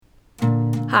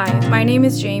Hi, my name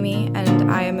is Jamie, and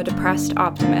I am a depressed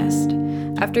optimist.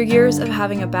 After years of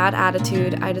having a bad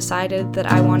attitude, I decided that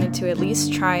I wanted to at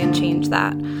least try and change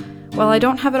that. While I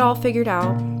don't have it all figured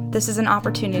out, this is an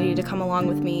opportunity to come along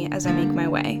with me as I make my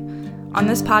way. On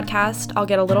this podcast, I'll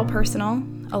get a little personal,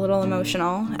 a little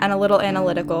emotional, and a little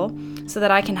analytical so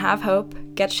that I can have hope,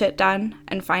 get shit done,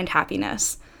 and find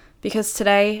happiness. Because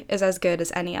today is as good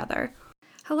as any other.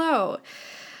 Hello,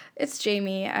 it's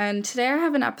Jamie, and today I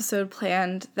have an episode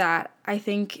planned that I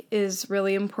think is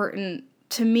really important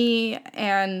to me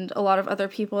and a lot of other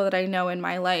people that I know in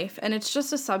my life. And it's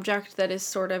just a subject that is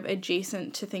sort of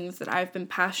adjacent to things that I've been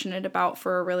passionate about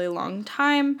for a really long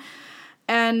time.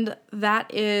 And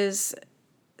that is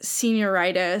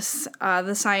senioritis,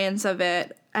 the science of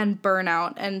it, and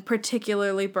burnout, and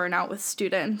particularly burnout with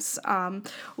students.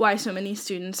 Why so many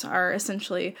students are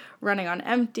essentially running on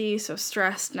empty, so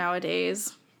stressed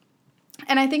nowadays.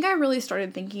 And I think I really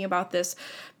started thinking about this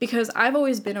because I've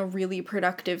always been a really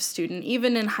productive student,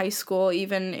 even in high school,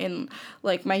 even in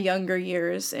like my younger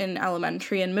years in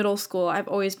elementary and middle school. I've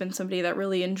always been somebody that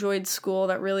really enjoyed school,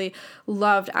 that really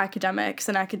loved academics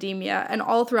and academia, and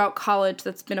all throughout college,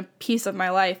 that's been a piece of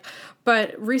my life.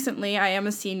 But recently, I am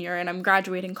a senior and I'm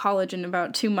graduating college in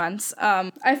about 2 months.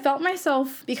 I felt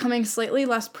myself becoming slightly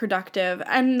less productive,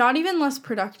 and not even less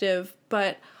productive,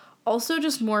 but also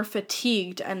just more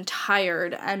fatigued and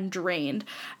tired and drained.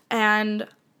 And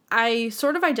I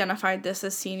sort of identified this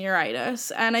as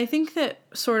senioritis. And I think that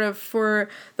sort of for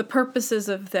the purposes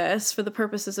of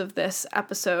this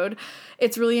episode,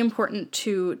 it's really important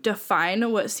to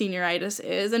define what senioritis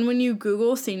is. And when you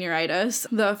Google senioritis,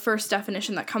 the first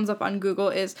definition that comes up on Google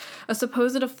is a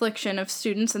supposed affliction of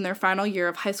students in their final year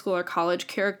of high school or college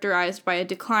characterized by a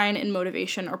decline in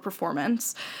motivation or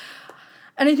performance.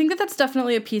 And I think that that's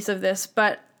definitely a piece of this,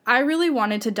 but I really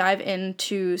wanted to dive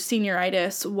into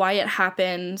senioritis, why it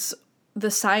happens, the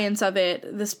science of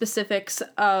it, the specifics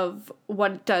of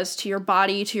what it does to your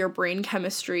body, to your brain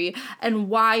chemistry, and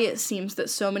why it seems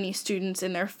that so many students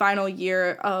in their final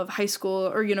year of high school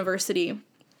or university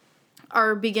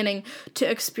are beginning to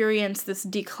experience this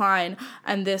decline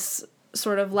and this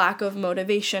sort of lack of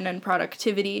motivation and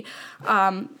productivity,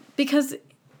 because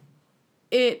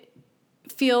it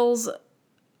feels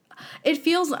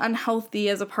unhealthy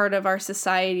as a part of our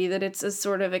society, that it's a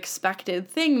sort of expected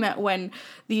thing that when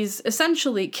these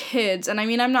essentially kids, and I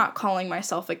mean, I'm not calling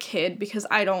myself a kid because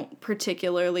I don't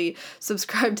particularly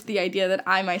subscribe to the idea that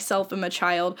I myself am a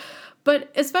child,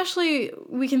 but especially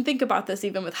we can think about this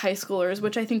even with high schoolers,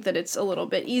 which I think that it's a little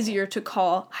bit easier to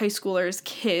call high schoolers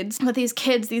kids. But these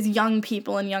kids, these young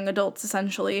people and young adults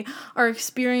essentially, are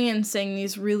experiencing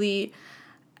these really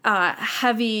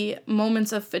heavy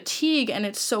moments of fatigue, and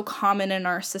it's so common in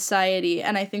our society.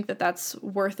 And I think that that's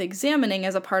worth examining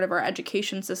as a part of our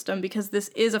education system, because this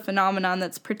is a phenomenon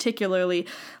that's particularly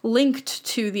linked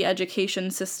to the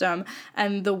education system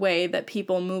and the way that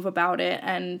people move about it.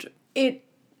 And it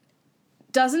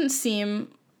doesn't seem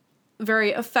very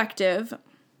effective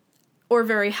or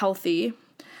very healthy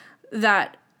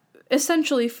that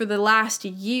essentially for the last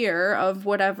year of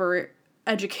whatever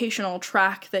educational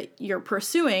track that you're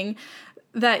pursuing,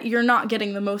 that you're not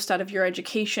getting the most out of your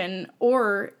education,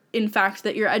 or in fact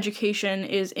that your education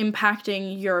is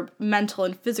impacting your mental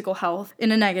and physical health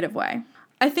in a negative way.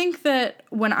 I think that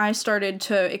when I started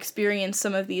to experience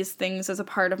some of these things as a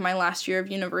part of my last year of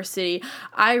university,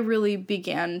 I really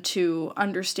began to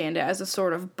understand it as a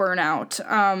sort of burnout.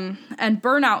 And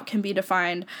burnout can be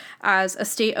defined as a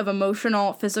state of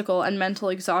emotional, physical, and mental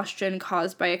exhaustion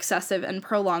caused by excessive and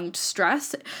prolonged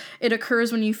stress. It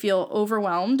occurs when you feel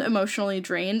overwhelmed, emotionally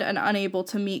drained, and unable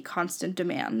to meet constant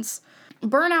demands.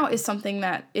 Burnout is something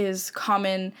that is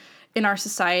common in our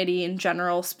society in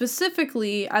general,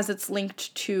 specifically as it's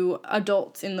linked to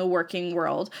adults in the working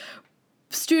world.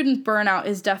 Student burnout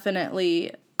is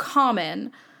definitely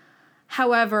common.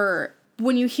 However,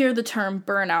 when you hear the term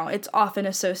burnout, it's often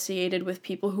associated with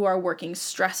people who are working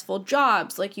stressful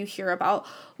jobs, like you hear about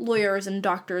lawyers and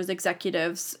doctors,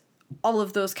 executives, all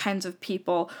of those kinds of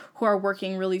people who are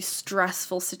working really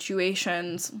stressful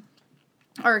situations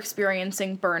are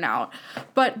experiencing burnout.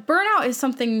 But burnout is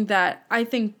something that I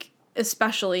think,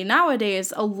 especially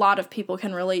nowadays, a lot of people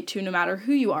can relate to, no matter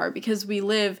who you are, because we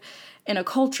live in a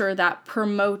culture that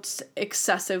promotes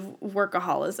excessive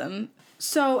workaholism.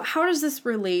 So how does this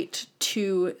relate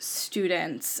to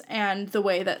students and the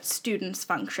way that students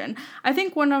function? I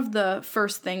think one of the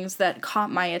first things that caught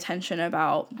my attention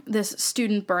about this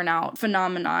student burnout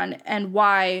phenomenon and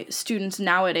why students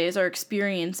nowadays are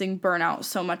experiencing burnout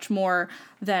so much more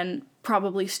than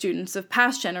probably students of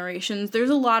past generations. There's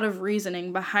a lot of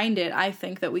reasoning behind it, I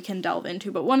think, that we can delve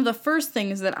into. But one of the first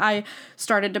things that I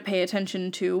started to pay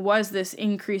attention to was this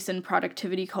increase in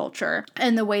productivity culture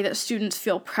and the way that students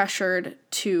feel pressured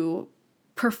to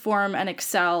perform and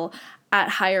excel at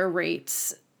higher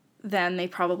rates than they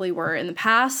probably were in the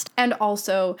past, and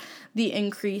also the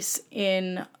increase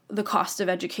in the cost of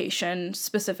education,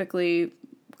 specifically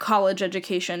college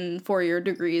education, 4-year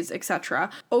degrees,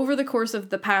 etc. Over the course of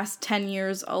the past 10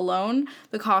 years alone,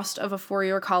 the cost of a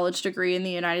 4-year college degree in the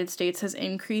United States has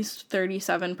increased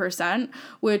 37%,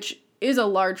 which is a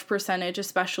large percentage,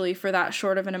 especially for that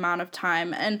short of an amount of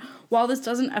time. And while this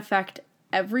doesn't affect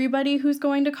everybody who's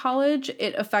going to college,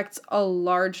 it affects a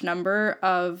large number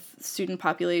of student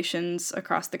populations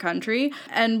across the country.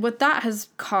 And what that has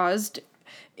caused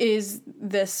is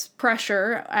this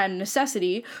pressure and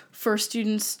necessity for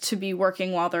students to be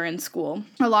working while they're in school.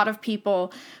 A lot of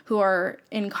people who are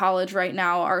in college right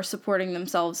now are supporting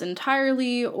themselves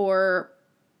entirely, or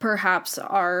perhaps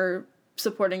are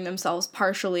supporting themselves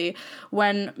partially,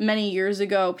 when many years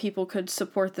ago people could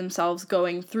support themselves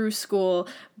going through school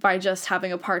by just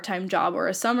having a part-time job or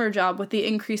a summer job. With the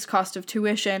increased cost of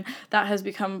tuition, that has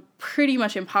become pretty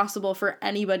much impossible for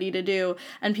anybody to do,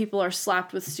 and people are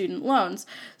slapped with student loans.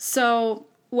 So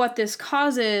what this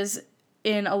causes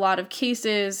in a lot of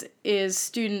cases is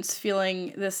students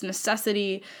feeling this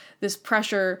necessity, this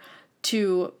pressure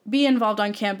to be involved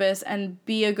on campus and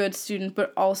be a good student,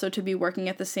 but also to be working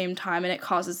at the same time, and it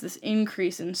causes this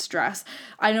increase in stress.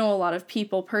 I know a lot of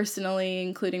people personally,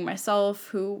 including myself,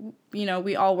 who,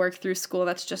 we all work through school.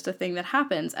 That's just a thing that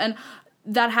happens. And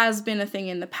that has been a thing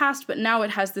in the past, but now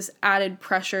it has this added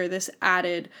pressure, this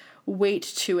added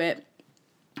weight to it,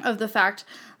 of the fact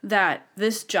that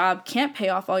this job can't pay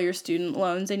off all your student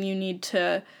loans, and you need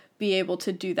to be able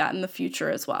to do that in the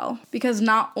future as well. Because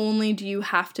not only do you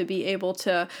have to be able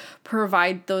to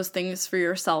provide those things for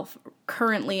yourself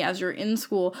currently as you're in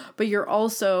school, but you're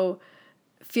also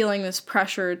feeling this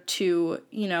pressure to,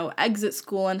 exit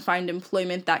school and find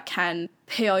employment that can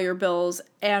pay all your bills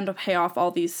and pay off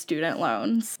all these student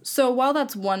loans. So while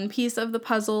that's one piece of the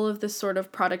puzzle of this sort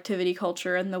of productivity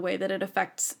culture and the way that it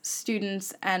affects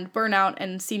students and burnout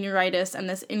and senioritis and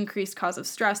this increased cause of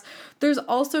stress, there's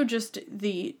also just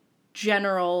the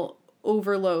general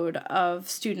overload of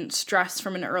student stress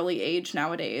from an early age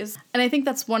nowadays. And I think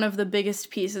that's one of the biggest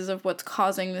pieces of what's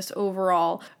causing this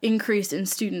overall increase in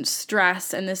student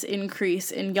stress and this increase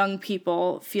in young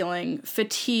people feeling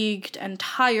fatigued and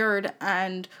tired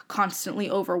and constantly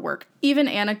overworked. Even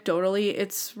anecdotally,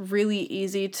 it's really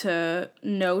easy to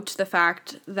note the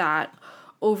fact that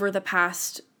over the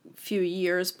past few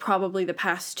years, probably the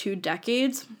past 2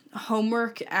 decades,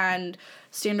 homework and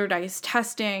standardized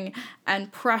testing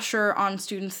and pressure on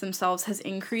students themselves has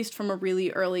increased from a really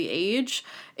early age.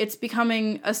 It's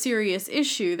becoming a serious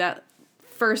issue that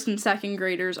first and second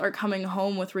graders are coming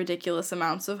home with ridiculous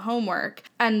amounts of homework.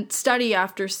 And study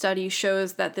after study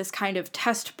shows that this kind of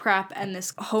test prep and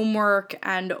this homework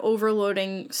and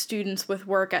overloading students with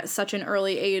work at such an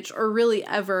early age, or really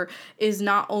ever, is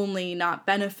not only not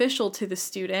beneficial to the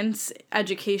students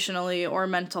educationally or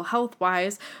mental health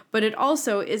wise, but it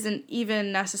also isn't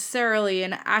even necessarily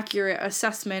an accurate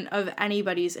assessment of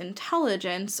anybody's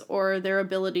intelligence or their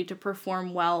ability to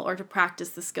perform well or to practice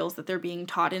the skills that they're being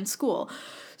taught in school.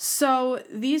 So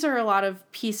these are a lot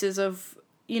of pieces of,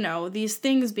 these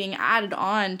things being added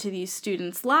on to these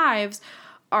students' lives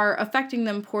are affecting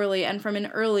them poorly. And from an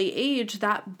early age,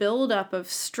 that buildup of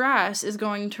stress is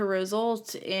going to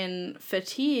result in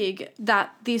fatigue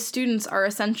that these students are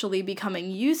essentially becoming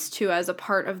used to as a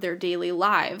part of their daily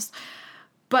lives.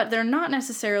 But they're not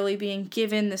necessarily being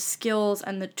given the skills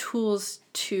and the tools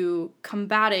to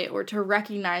combat it or to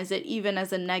recognize it even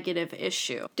as a negative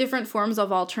issue. Different forms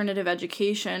of alternative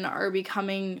education are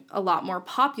becoming a lot more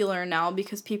popular now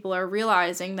because people are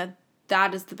realizing that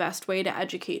that is the best way to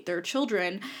educate their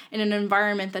children in an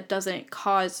environment that doesn't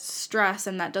cause stress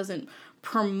and that doesn't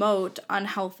promote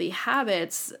unhealthy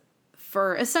habits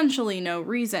for essentially no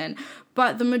reason.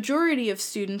 But the majority of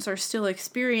students are still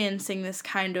experiencing this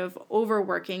kind of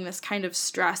overworking, this kind of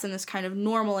stress, and this kind of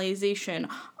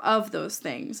normalization of those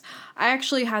things. I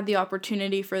actually had the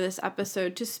opportunity for this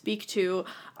episode to speak to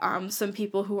some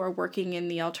people who are working in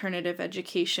the alternative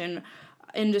education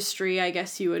industry, I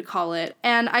guess you would call it.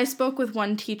 And I spoke with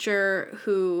one teacher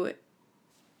who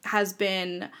has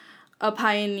been a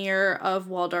pioneer of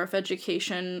Waldorf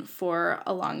education for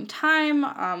a long time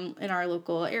in our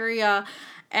local area.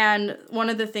 And one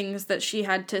of the things that she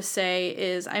had to say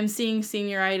is, I'm seeing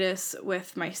senioritis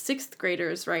with my 6th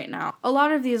graders right now. A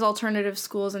lot of these alternative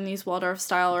schools and these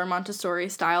Waldorf-style or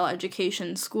Montessori-style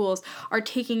education schools are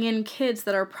taking in kids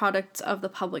that are products of the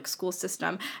public school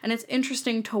system. And it's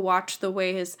interesting to watch the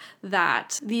ways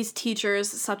that these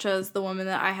teachers, such as the woman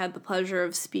that I had the pleasure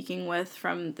of speaking with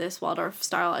from this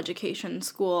Waldorf-style education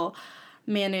school,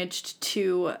 managed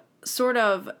to sort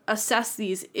of assess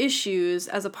these issues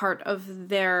as a part of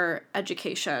their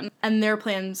education and their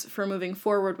plans for moving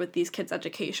forward with these kids'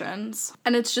 educations.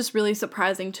 And it's just really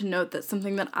surprising to note that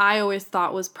something that I always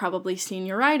thought was probably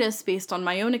senioritis based on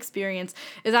my own experience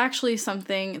is actually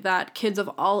something that kids of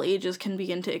all ages can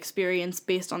begin to experience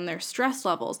based on their stress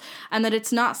levels, and that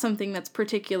it's not something that's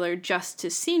particular just to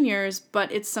seniors,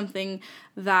 but it's something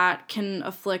that can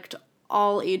afflict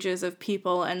all ages of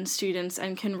people and students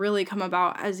and can really come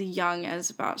about as young as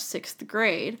about 6th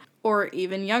grade, or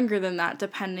even younger than that,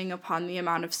 depending upon the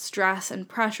amount of stress and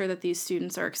pressure that these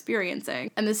students are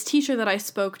experiencing. And this teacher that I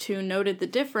spoke to noted the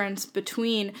difference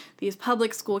between these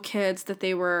public school kids that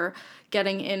they were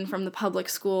getting in from the public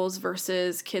schools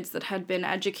versus kids that had been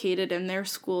educated in their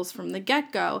schools from the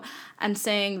get-go, and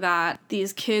saying that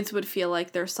these kids would feel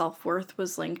like their self-worth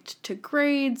was linked to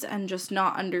grades and just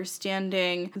not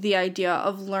understanding the idea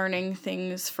of learning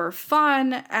things for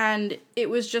fun. And it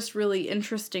was just really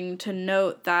interesting to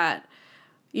note that,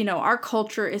 you know, our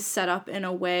culture is set up in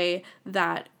a way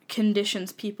that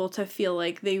conditions people to feel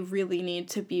like they really need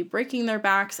to be breaking their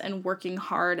backs and working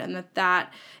hard, and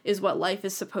that is what life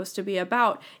is supposed to be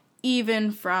about,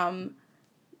 even from,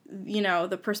 you know,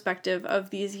 the perspective of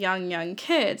these young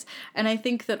kids. And I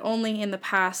think that only in the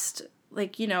past,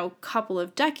 like, you know, couple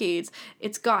of decades,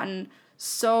 it's gotten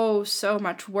so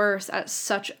much worse at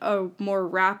such a more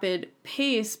rapid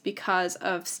pace because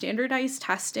of standardized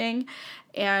testing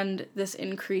and this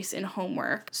increase in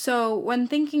homework. So when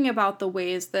thinking about the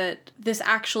ways that this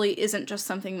actually isn't just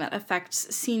something that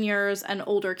affects seniors and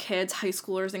older kids, high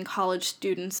schoolers and college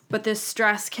students, but this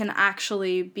stress can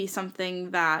actually be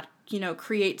something that, you know,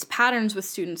 creates patterns with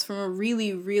students from a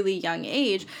really young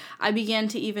age, I began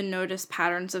to even notice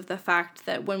patterns of the fact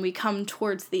that when we come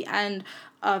towards the end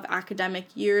of academic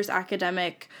years,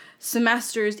 academic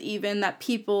semesters even, that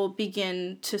people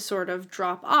begin to sort of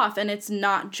drop off. And it's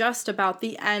not just about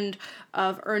the end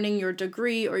of earning your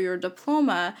degree or your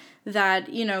diploma, that,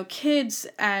 you know, kids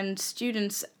and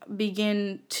students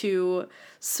begin to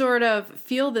sort of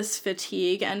feel this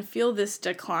fatigue and feel this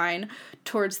decline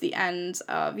towards the end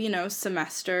of, you know,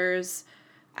 semesters,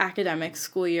 academic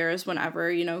school years,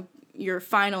 whenever, you know, your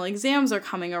final exams are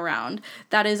coming around.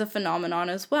 That is a phenomenon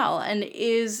as well. And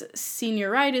is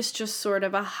senioritis just sort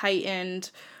of a heightened,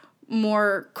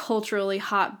 more culturally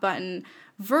hot button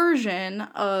version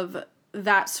of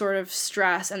that sort of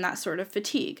stress and that sort of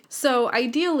fatigue? So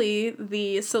ideally,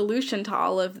 the solution to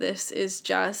all of this is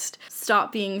just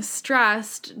stop being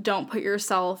stressed, don't put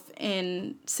yourself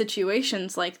in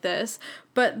situations like this.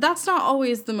 But that's not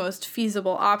always the most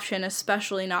feasible option,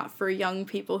 especially not for young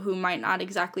people who might not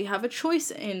exactly have a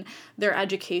choice in their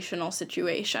educational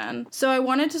situation. So I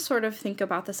wanted to sort of think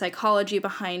about the psychology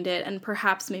behind it and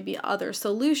perhaps maybe other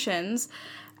solutions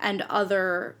and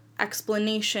other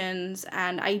explanations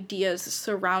and ideas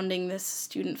surrounding this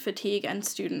student fatigue and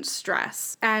student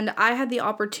stress. And I had the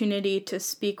opportunity to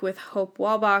speak with Hope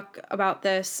Walbach about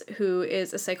this, who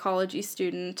is a psychology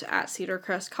student at Cedar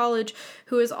Crest College,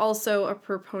 who is also a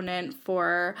proponent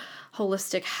for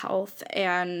holistic health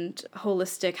and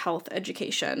holistic health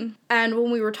education. And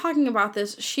when we were talking about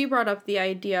this, she brought up the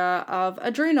idea of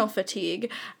adrenal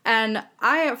fatigue. And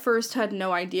I at first had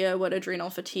no idea what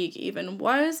adrenal fatigue even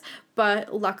was,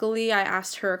 but luckily I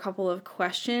asked her a couple of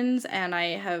questions and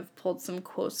I have pulled some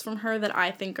quotes from her that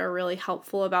I think are really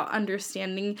helpful about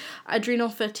understanding adrenal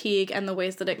fatigue and the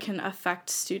ways that it can affect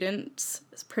students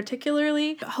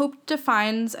particularly. Hope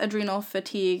defines adrenal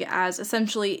fatigue as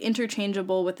essentially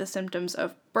interchangeable with the symptoms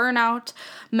of burnout.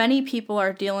 Many people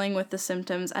are dealing with the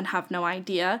symptoms and have no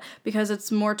idea because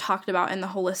it's more talked about in the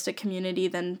holistic community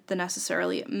than the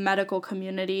necessarily medical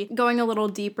community. Going a little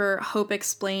deeper, Hope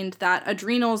explained that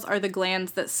adrenals are the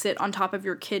glands that sit on top of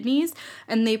your kidneys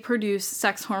and they produce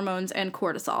sex hormones and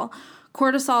cortisol.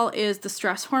 Cortisol is the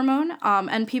stress hormone,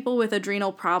 and people with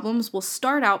adrenal problems will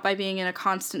start out by being in a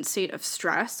constant state of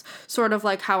stress, sort of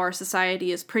like how our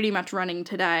society is pretty much running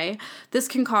today. This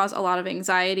can cause a lot of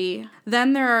anxiety.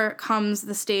 Then comes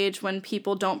the stage when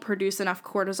people don't produce enough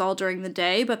cortisol during the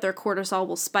day, but their cortisol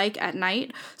will spike at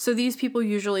night. So these people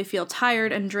usually feel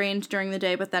tired and drained during the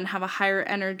day, but then have a higher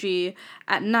energy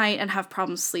at night and have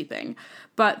problems sleeping.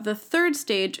 But the third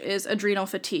stage is adrenal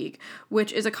fatigue,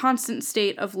 which is a constant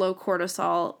state of low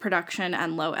cortisol production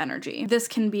and low energy. This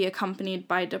can be accompanied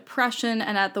by depression,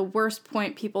 and at the worst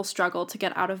point, people struggle to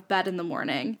get out of bed in the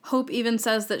morning. Hope even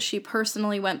says that she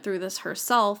personally went through this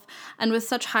herself, and with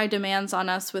such high demands on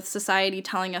us, with society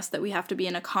telling us that we have to be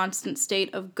in a constant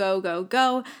state of go, go,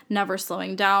 go, never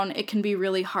slowing down, it can be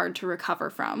really hard to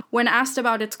recover from. When asked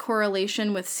about its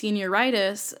correlation with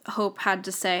senioritis, Hope had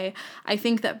to say, "I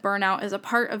think that burnout is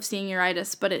a part of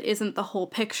senioritis, but it isn't the whole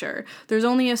picture. There's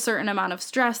only a certain amount of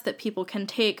stress that people can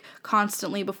take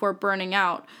constantly before burning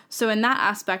out. So in that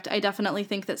aspect, I definitely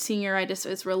think that senioritis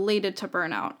is related to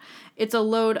burnout. It's a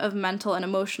load of mental and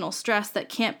emotional stress that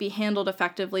can't be handled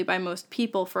effectively by most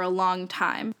people for a long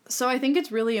time." So I think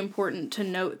it's really important to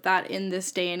note that in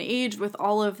this day and age, with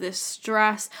all of this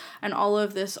stress and all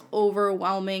of this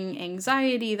overwhelming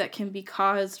anxiety that can be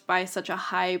caused by such a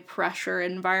high pressure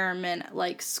environment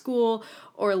like school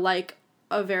or like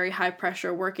a very high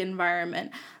pressure work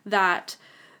environment, that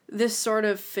this sort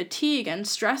of fatigue and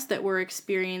stress that we're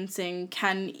experiencing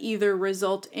can either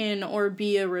result in or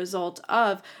be a result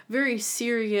of very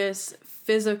serious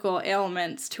physical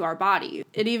ailments to our body.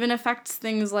 It even affects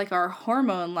things like our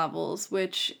hormone levels,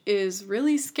 which is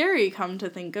really scary, come to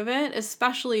think of it,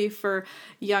 especially for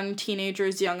young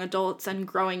teenagers, young adults, and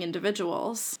growing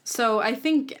individuals. So I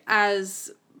think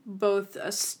as both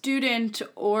a student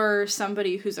or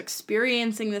somebody who's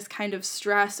experiencing this kind of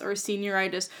stress or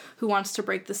senioritis who wants to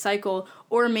break the cycle,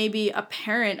 or maybe a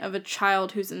parent of a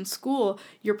child who's in school,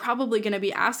 you're probably going to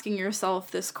be asking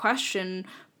yourself this question,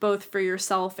 both for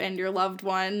yourself and your loved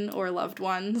one or loved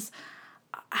ones.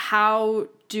 How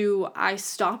do I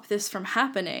stop this from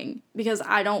happening? Because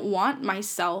I don't want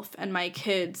myself and my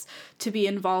kids to be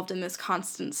involved in this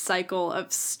constant cycle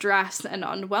of stress and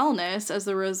unwellness as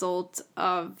a result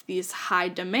of these high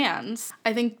demands.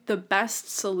 I think the best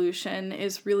solution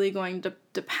is really going to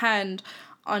depend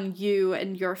on you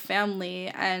and your family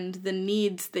and the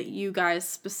needs that you guys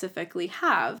specifically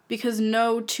have, because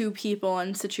no two people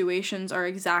and situations are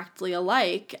exactly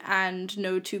alike, and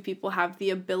no two people have the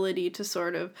ability to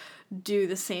sort of do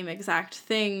the same exact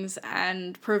things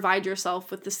and provide yourself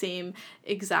with the same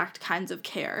exact kinds of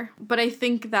care. But I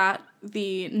think that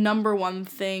the number one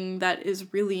thing that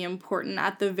is really important,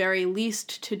 at the very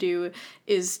least, to do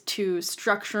is to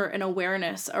structure an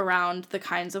awareness around the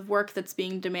kinds of work that's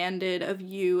being demanded of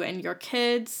you and your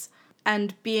kids,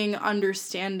 and being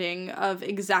understanding of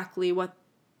exactly what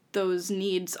those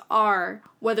needs are,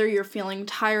 whether you're feeling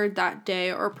tired that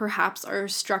day or perhaps are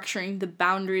structuring the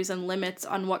boundaries and limits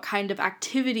on what kind of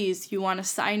activities you want to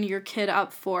sign your kid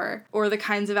up for, or the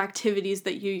kinds of activities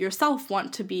that you yourself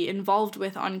want to be involved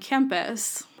with on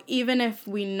campus. Even if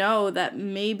we know that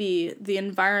maybe the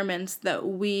environments that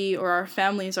we or our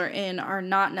families are in are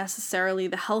not necessarily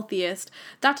the healthiest,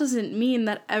 that doesn't mean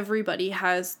that everybody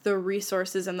has the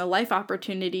resources and the life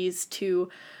opportunities to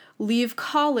leave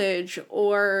college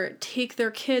or take their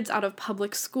kids out of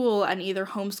public school and either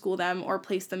homeschool them or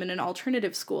place them in an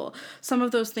alternative school. Some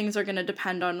of those things are going to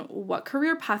depend on what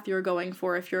career path you're going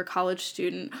for if you're a college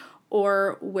student,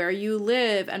 or where you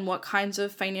live and what kinds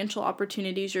of financial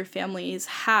opportunities your families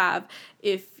have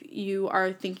if you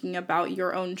are thinking about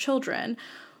your own children.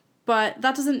 But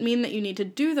that doesn't mean that you need to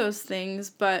do those things,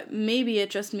 but maybe it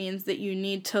just means that you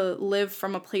need to live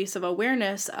from a place of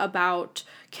awareness about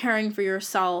caring for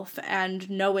yourself and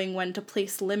knowing when to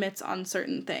place limits on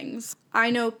certain things. I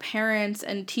know parents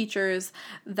and teachers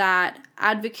that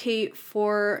advocate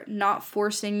for not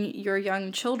forcing your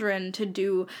young children to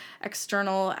do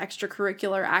external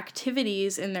extracurricular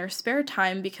activities in their spare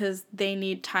time because they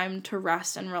need time to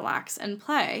rest and relax and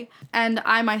play. And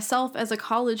I myself, as a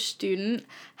college student,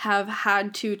 have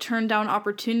had to turn down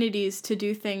opportunities to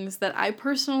do things that I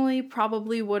personally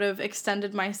probably would have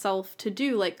extended myself to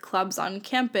do, like clubs on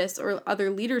campus or other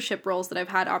leadership roles that I've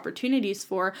had opportunities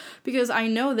for, because I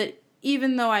know that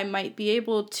even though I might be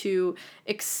able to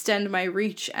extend my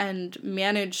reach and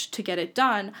manage to get it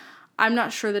done, I'm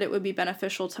not sure that it would be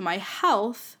beneficial to my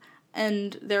health,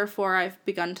 and therefore I've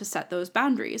begun to set those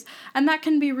boundaries. And that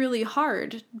can be really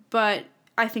hard, but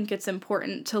I think it's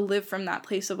important to live from that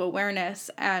place of awareness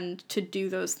and to do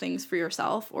those things for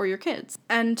yourself or your kids.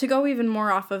 And to go even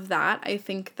more off of that, I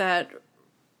think that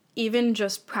even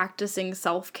just practicing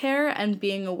self-care and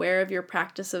being aware of your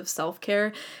practice of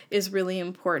self-care is really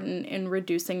important in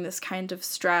reducing this kind of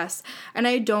stress. And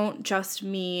I don't just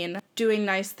mean doing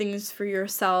nice things for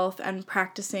yourself and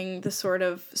practicing the sort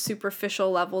of superficial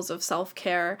levels of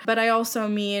self-care, but I also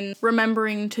mean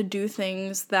remembering to do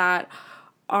things that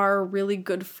are really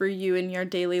good for you in your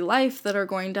daily life that are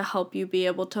going to help you be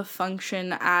able to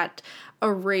function at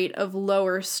a rate of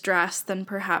lower stress than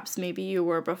perhaps maybe you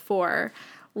were before.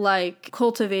 Like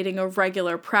cultivating a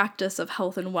regular practice of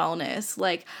health and wellness,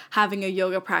 like having a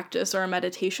yoga practice or a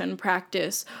meditation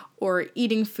practice, or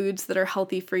eating foods that are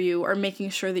healthy for you, or making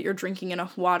sure that you're drinking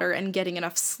enough water and getting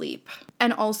enough sleep.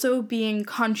 And also being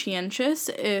conscientious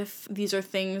if these are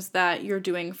things that you're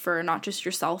doing for not just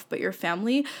yourself, but your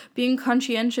family, being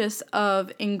conscientious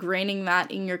of ingraining that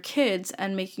in your kids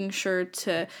and making sure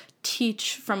to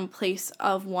teach from a place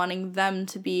of wanting them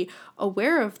to be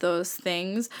aware of those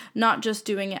things, not just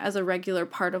doing it as a regular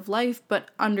part of life, but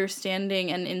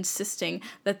understanding and insisting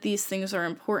that these things are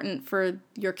important for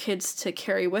your kids to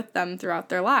carry with them throughout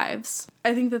their lives.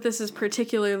 I think that this is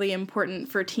particularly important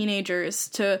for teenagers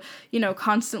to,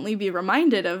 constantly be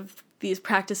reminded of these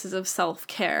practices of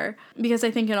self-care, because I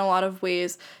think in a lot of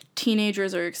ways,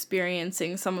 teenagers are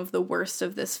experiencing some of the worst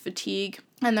of this fatigue,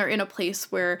 and they're in a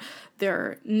place where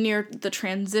they're near the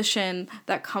transition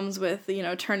that comes with,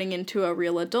 turning into a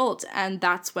real adult, and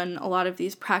that's when a lot of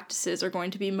these practices are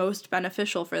going to be most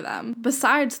beneficial for them.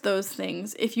 Besides those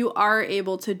things, if you are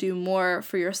able to do more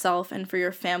for yourself and for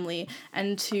your family,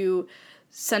 and to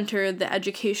center the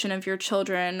education of your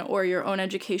children or your own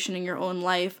education in your own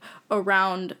life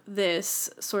around this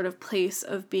sort of place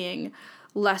of being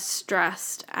less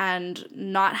stressed and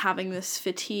not having this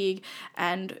fatigue,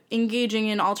 and engaging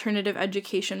in alternative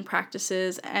education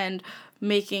practices and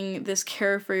making this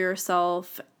care for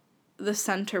yourself the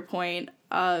center point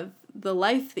of the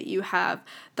life that you have,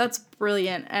 that's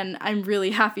brilliant. And I'm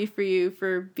really happy for you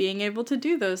for being able to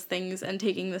do those things and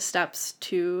taking the steps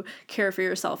to care for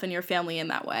yourself and your family in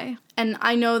that way. And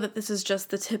I know that this is just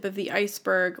the tip of the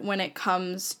iceberg when it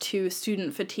comes to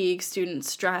student fatigue, student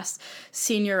stress,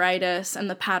 senioritis, and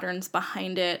the patterns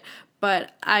behind it.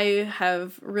 But I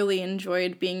have really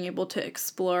enjoyed being able to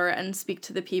explore and speak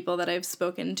to the people that I've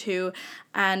spoken to.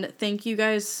 And thank you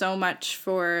guys so much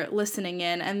for listening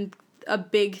in. And a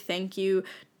big thank you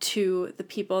to the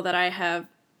people that I have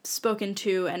spoken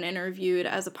to and interviewed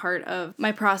as a part of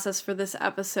my process for this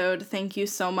episode. Thank you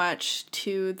so much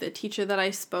to the teacher that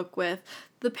I spoke with,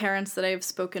 the parents that I've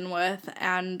spoken with,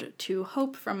 and to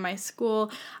Hope from my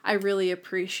school. I really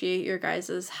appreciate your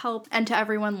guys' help. And to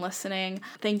everyone listening,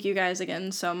 thank you guys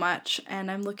again so much, and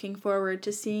I'm looking forward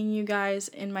to seeing you guys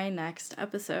in my next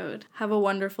episode. Have a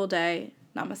wonderful day.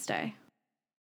 Namaste.